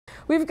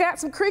We've got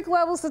some creek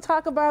levels to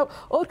talk about.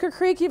 Oatka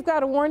Creek, you've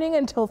got a warning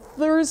until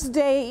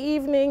Thursday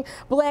evening.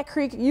 Black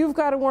Creek, you've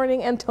got a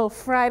warning until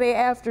Friday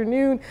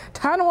afternoon.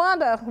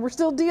 Tonawanda, we're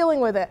still dealing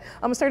with it.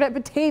 I'm gonna start at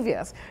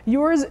Batavia's.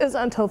 Yours is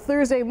until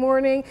Thursday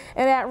morning,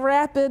 and at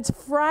Rapids,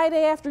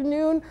 Friday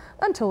afternoon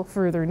until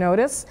further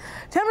notice.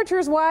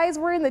 Temperatures wise,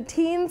 we're in the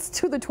teens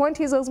to the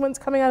 20s. Those winds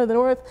coming out of the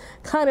north,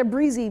 kind of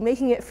breezy,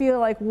 making it feel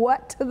like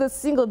what to the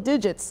single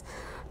digits.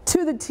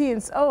 To the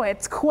teens. Oh,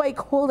 it's quite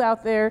cold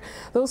out there.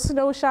 Those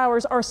snow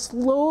showers are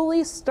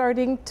slowly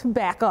starting to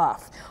back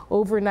off.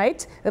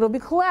 Overnight, it'll be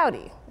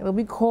cloudy. It'll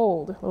be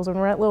cold. Those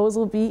overnight lows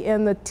will be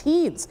in the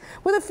teens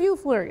with a few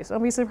flurries.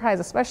 Don't be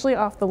surprised, especially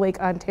off the Lake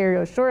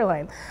Ontario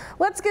shoreline.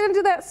 Let's get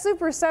into that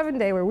Super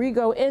 7-day where we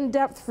go in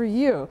depth for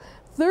you.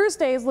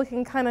 Thursday is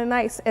looking kind of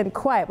nice and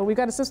quiet, but we've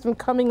got a system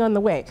coming on the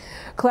way.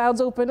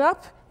 Clouds open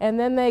up and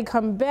then they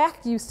come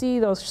back. You see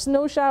those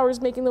snow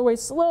showers making their way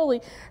slowly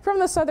from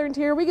the southern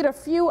tier. We get a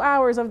few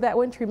hours of that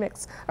wintry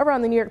mix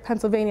around the New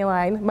York-Pennsylvania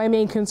line. My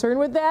main concern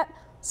with that,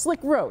 slick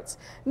roads.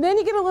 And then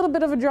you get a little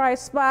bit of a dry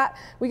spot.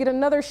 We get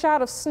another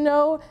shot of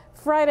snow.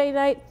 Friday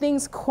night,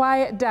 things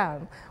quiet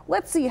down.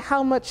 Let's see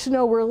how much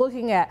snow we're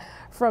looking at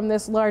from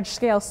this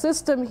large-scale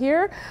system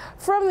here.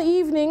 From the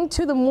evening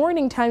to the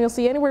morning time, you'll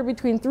see anywhere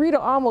between 3 to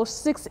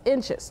almost 6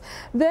 inches.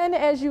 Then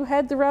as you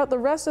head throughout the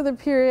rest of the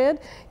period,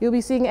 you'll be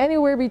seeing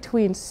anywhere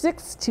between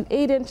 6 to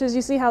 8 inches.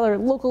 You see how they're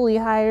locally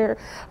higher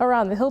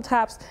around the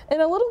hilltops,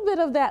 and a little bit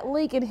of that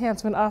lake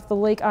enhancement off the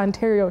Lake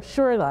Ontario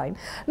shoreline.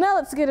 Now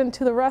let's get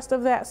into the rest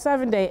of that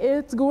 7-day.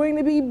 It's going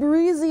to be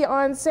breezy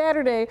on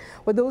Saturday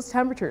with those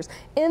temperatures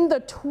in the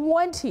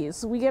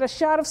 20s. We get a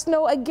shot of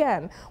snow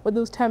again with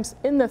those temps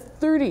in the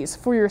 30s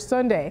for your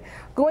Sunday.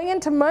 Going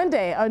into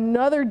Monday,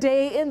 another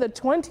day in the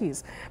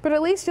 20s, but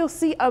at least you'll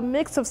see a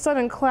mix of sun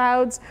and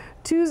clouds.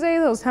 Tuesday,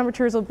 those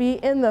temperatures will be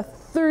in the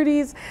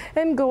 30s,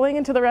 and going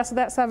into the rest of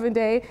that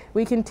 7-day,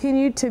 we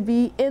continue to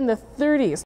be in the 30s.